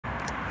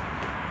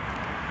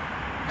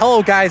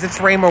Hello guys,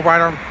 it's Rainbow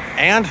Runner,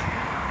 and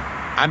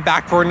I'm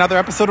back for another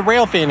episode of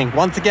Railfanning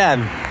once again.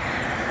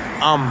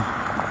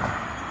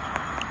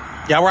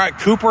 Yeah, we're at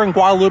Cooper and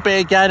Guadalupe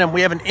again, and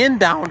we have an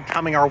inbound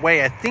coming our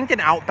way. I think an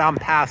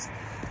outbound passed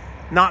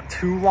not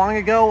too long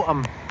ago.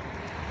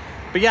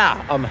 But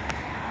yeah,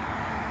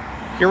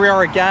 here we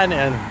are again,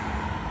 and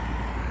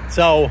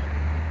so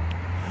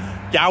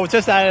yeah, I was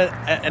just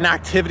at an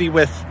activity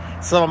with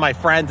some of my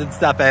friends and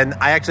stuff, and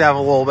I actually have a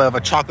little bit of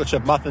a chocolate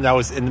chip muffin that I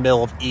was in the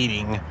middle of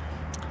eating.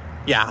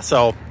 Yeah,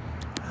 so,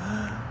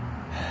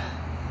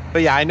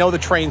 but yeah, I know the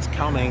train's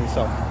coming,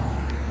 so,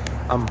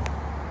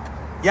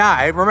 yeah,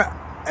 I remember,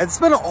 it's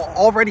been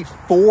already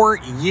 4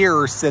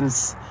 years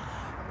since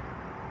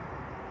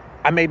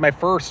I made my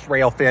first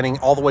rail fanning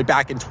all the way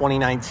back in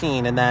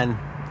 2019, and then,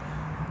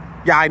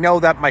 yeah, I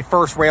know that my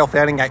first rail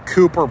fanning at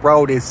Cooper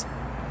Road is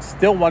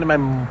still one of my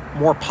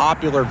more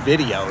popular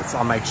videos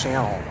on my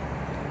channel.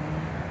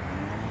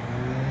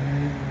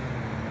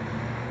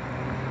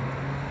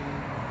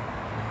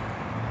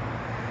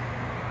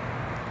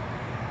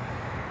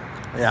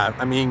 Yeah,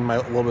 I'm eating a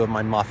little bit of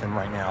my muffin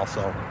right now,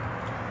 so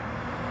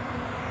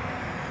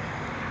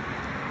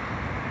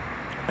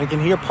I can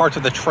hear parts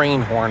of the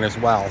train horn as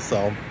well,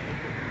 so.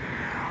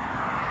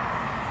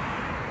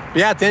 But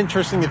yeah, it's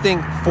interesting to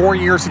think 4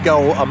 years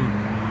ago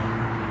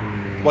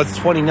was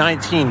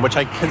 2019, which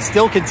I can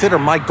still consider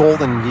my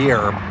golden year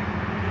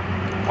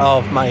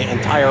of my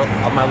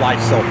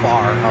life so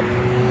far.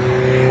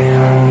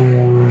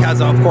 Because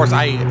of course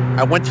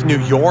I went to New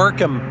York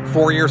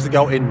 4 years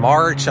ago in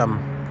March.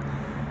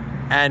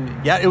 And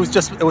yeah, it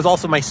was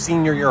also my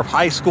senior year of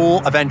high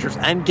school. Avengers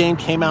Endgame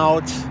came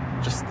out.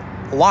 Just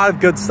a lot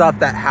of good stuff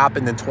that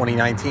happened in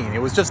 2019.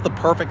 It was just the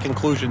perfect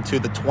conclusion to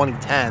the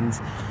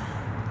 2010s,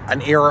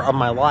 an era of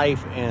my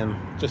life, and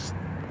just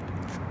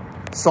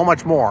so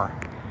much more.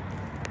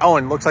 Oh,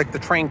 and it looks like the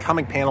train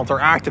coming panels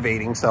are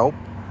activating, so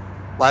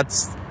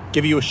let's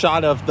give you a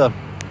shot of the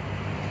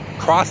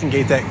crossing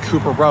gates at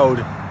Cooper Road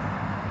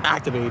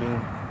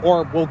activating.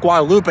 Or will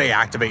Guadalupe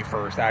activate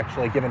first,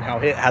 actually, given how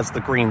it has the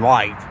green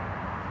light.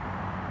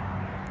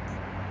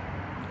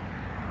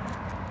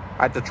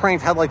 The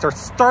train's headlights are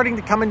starting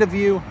to come into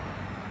view.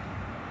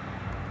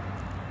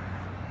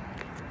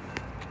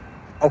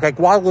 Okay,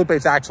 Guadalupe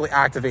is actually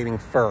activating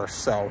first,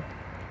 so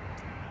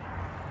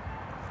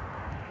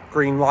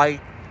green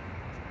light.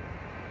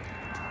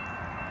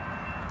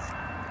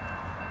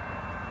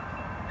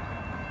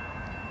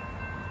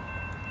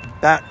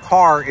 That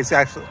car is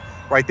actually,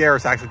 right there,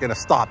 is actually going to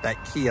stop,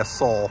 that Kia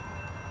Soul.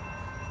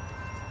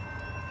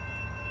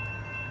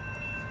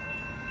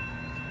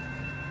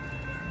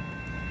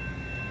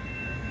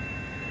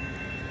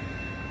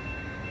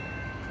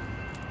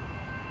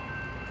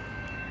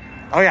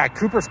 Oh yeah,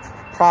 Cooper's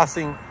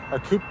crossing, or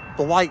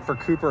the light for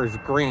Cooper is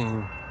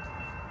green,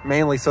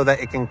 mainly so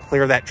that it can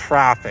clear that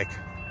traffic.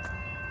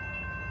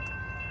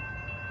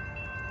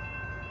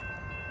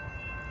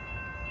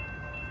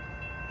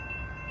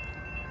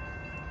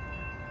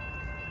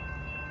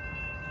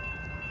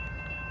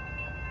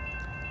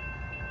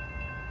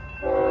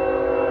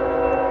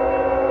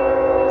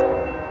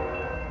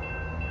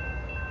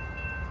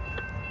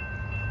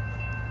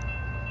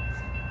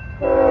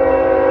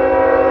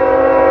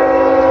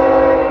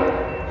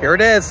 Here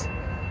it is.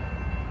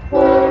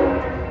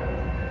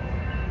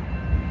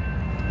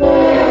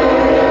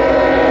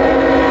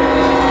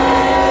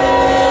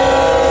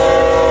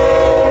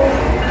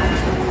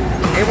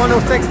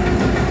 (8106)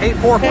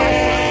 845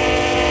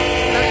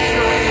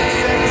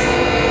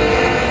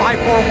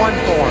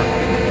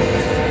 5414.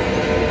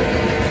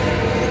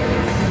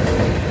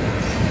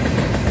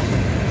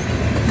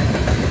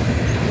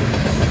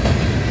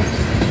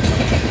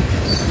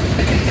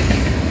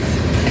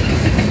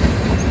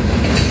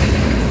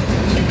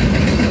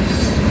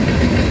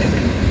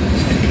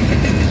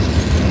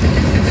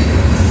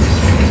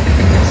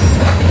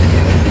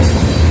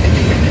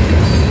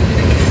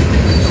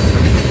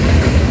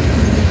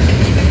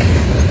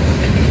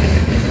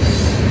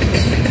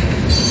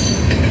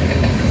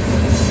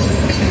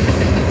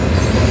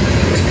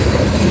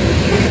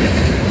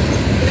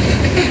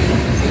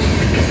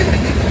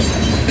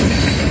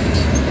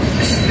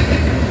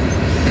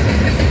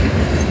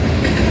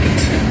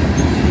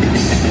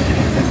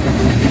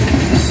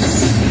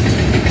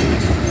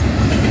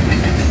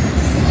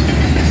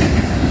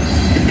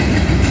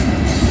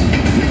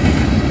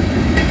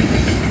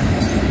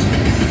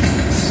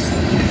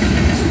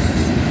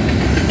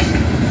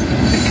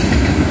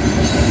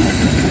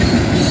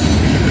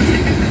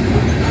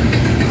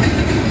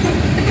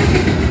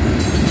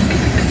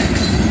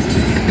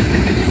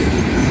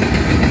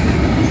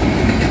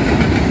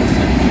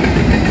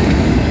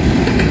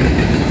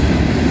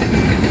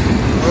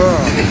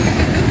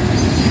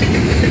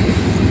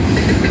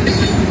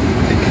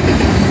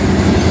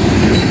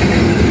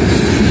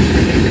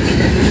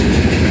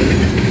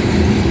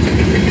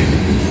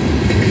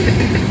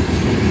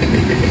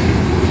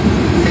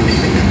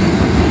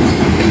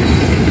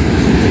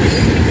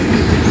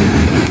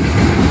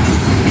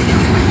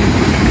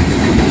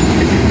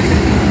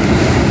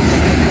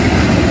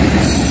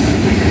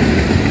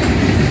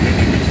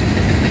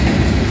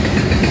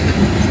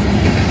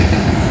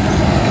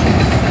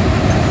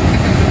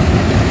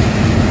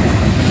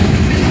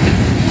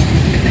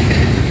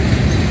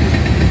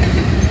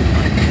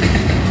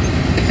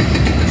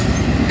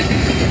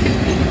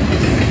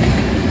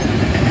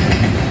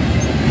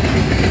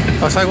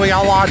 Looks like we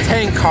got a lot of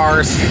tank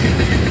cars.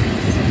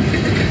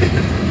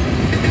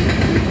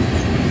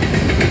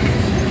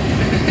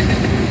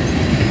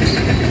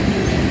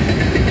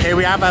 Okay,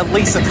 we have at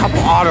least a couple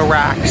auto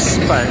racks,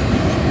 but...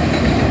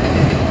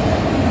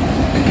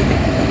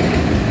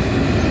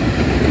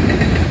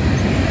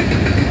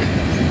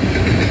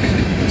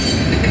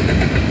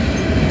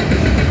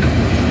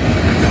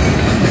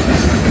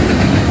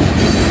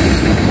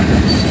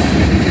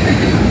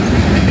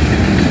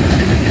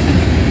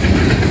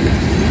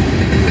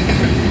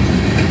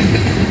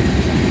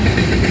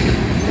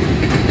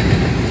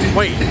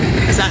 Wait,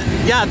 is that...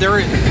 Yeah, there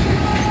is...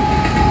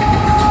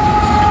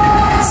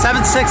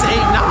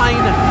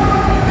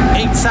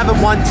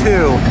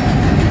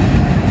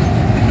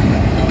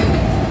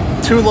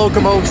 7689-8712. 2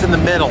 locomotives in the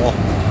middle.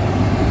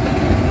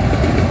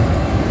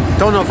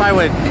 Don't know if I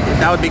would...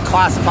 That would be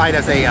classified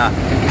as a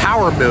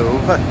power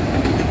move,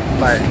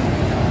 but...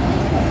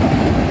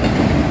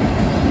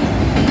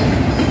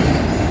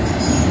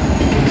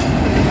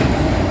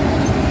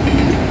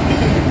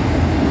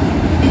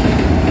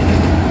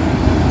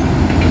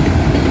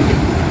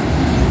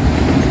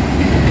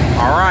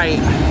 All right.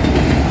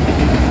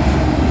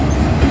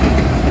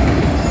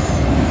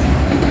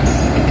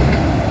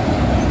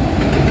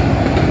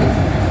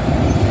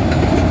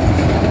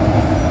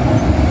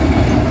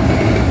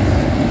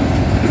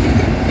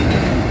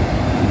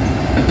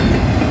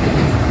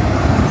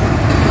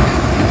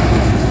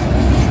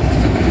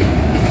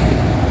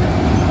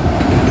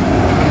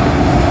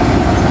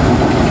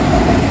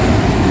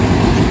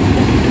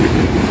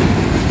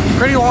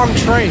 Pretty long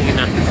train.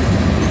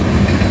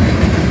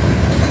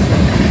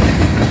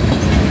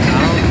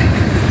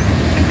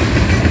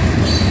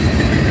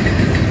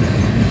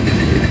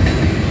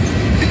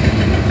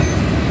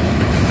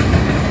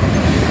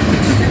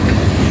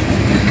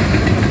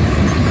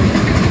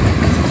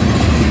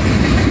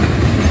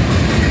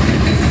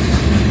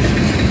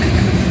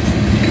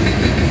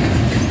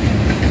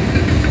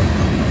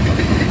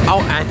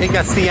 I think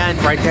that's the end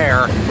right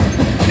there.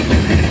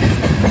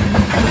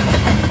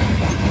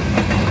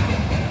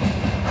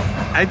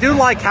 I do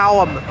like how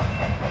I'm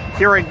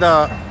hearing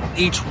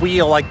each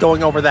wheel like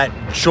going over that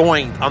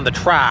joint on the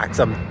tracks.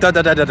 Da da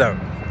da da da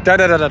da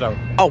da da da.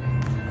 Oh,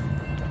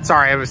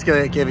 sorry, I was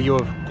gonna give you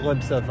a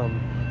glimpse of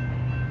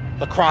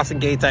the crossing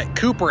gates that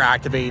Cooper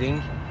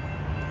activating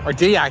or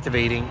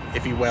deactivating,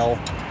 if you will.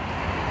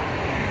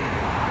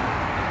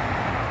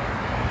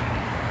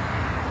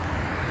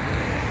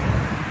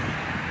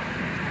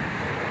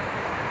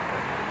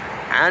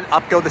 And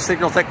up go the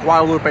signals at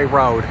Guadalupe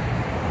Road.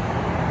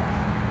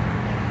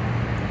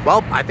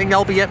 Well, I think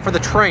that'll be it for the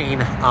train.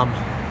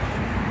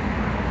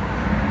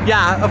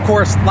 Yeah, of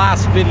course,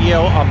 last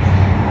video,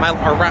 my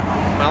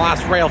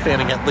last rail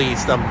fanning at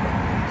least,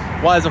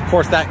 was of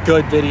course that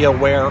good video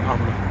where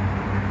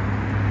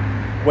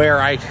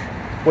I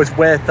was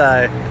with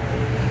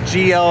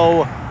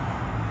Gio,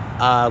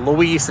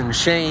 Luis, and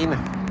Shane.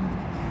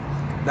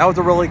 That was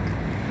a really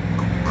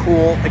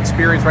cool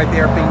experience right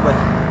there, being with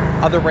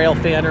other rail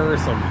fanners,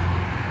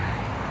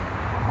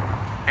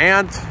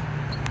 and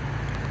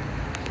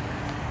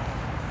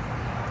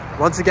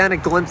once again a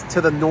glimpse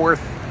to the northwest.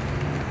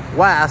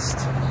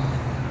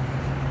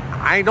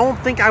 I don't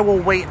think I will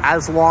wait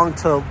as long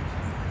to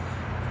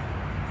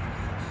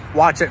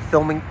watch it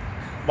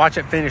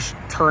finish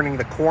turning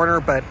the corner,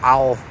 but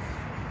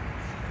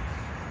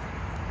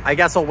I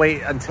guess I'll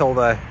wait until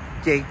the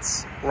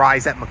gates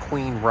rise at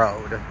McQueen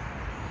Road.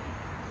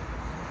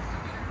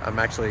 I'm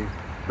actually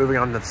moving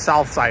on to the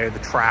south side of the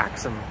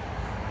tracks, and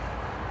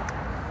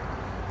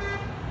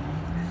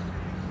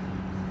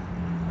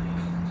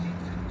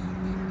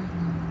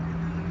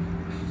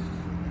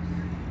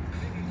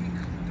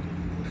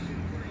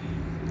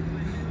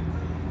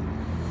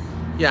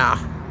yeah.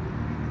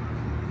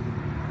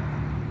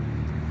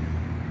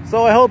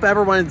 So I hope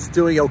everyone's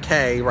doing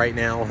okay right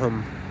now.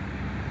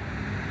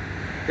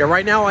 Yeah,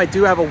 right now I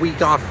do have a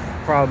week off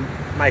from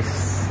my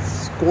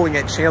schooling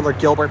at Chandler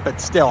Gilbert, but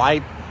still,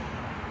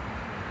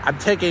 I'm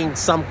taking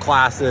some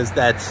classes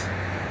that,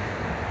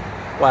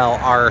 well,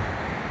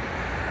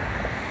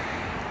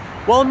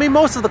 I mean,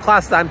 most of the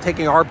classes I'm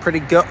taking are pretty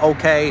good,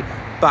 okay,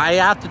 but I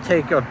have to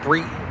take a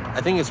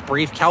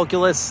brief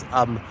calculus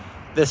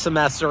this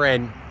semester,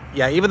 and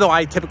yeah, even though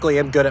I typically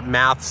am good at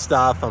math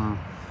stuff,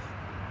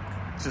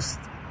 just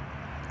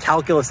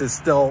calculus is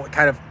still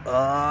kind of,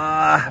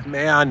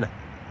 man.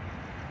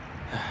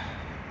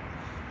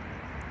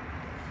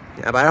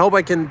 Yeah, but I hope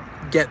I can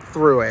get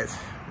through it.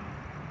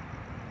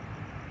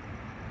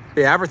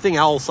 Yeah, everything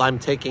else I'm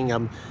taking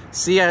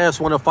CIS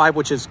 105,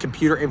 which is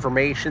Computer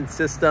Information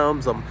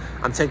Systems. I'm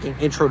taking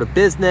Intro to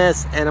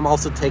Business, and I'm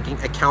also taking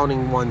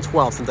Accounting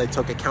 112 since I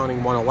took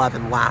Accounting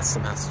 111 last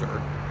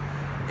semester,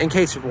 in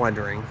case you're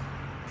wondering.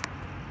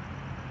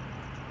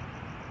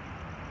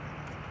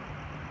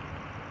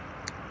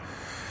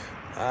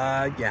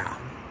 Yeah.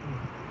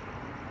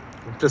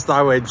 Just thought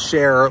I would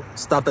share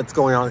stuff that's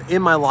going on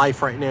in my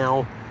life right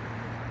now.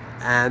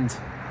 And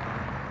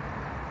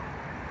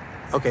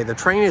okay, the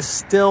train is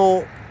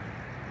still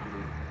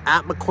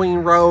at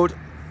McQueen Road.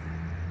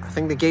 I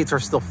think the gates are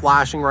still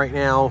flashing right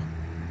now.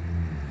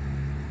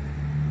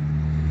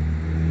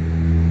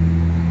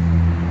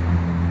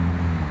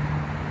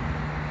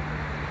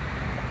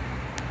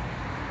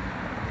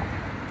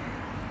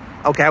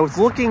 Okay, I was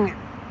looking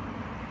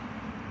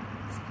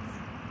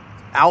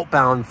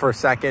outbound for a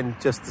second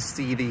just to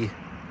see the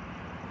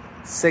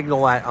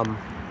signal at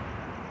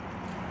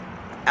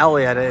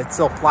Elliott. It's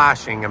still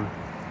flashing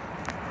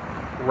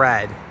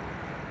red.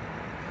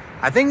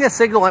 I think the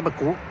signal at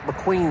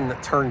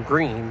McQueen turned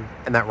green,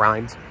 and that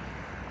rhymes.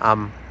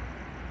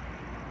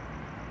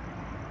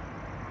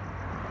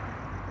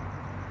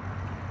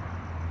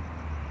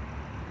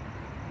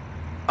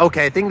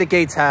 Okay, I think the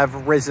gates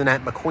have risen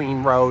at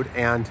McQueen Road,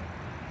 and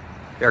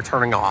they're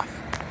turning off.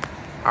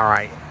 All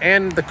right,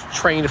 and the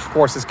train, of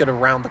course, is going to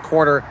round the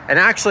corner. And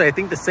actually, I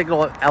think the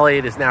signal at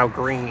Elliott is now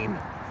green.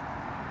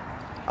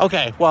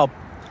 Okay, well,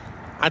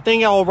 I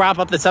think I'll wrap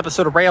up this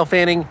episode of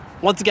Railfanning.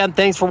 Once again,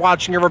 thanks for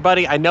watching,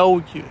 everybody. I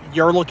know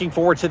you're looking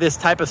forward to this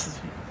type of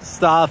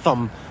stuff,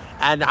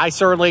 and I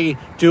certainly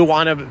do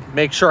want to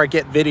make sure I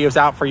get videos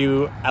out for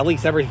you at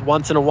least every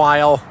once in a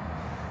while.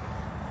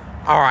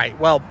 All right,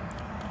 well,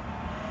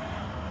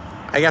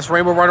 I guess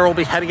Rainbow Runner will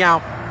be heading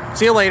out.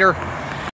 See you later.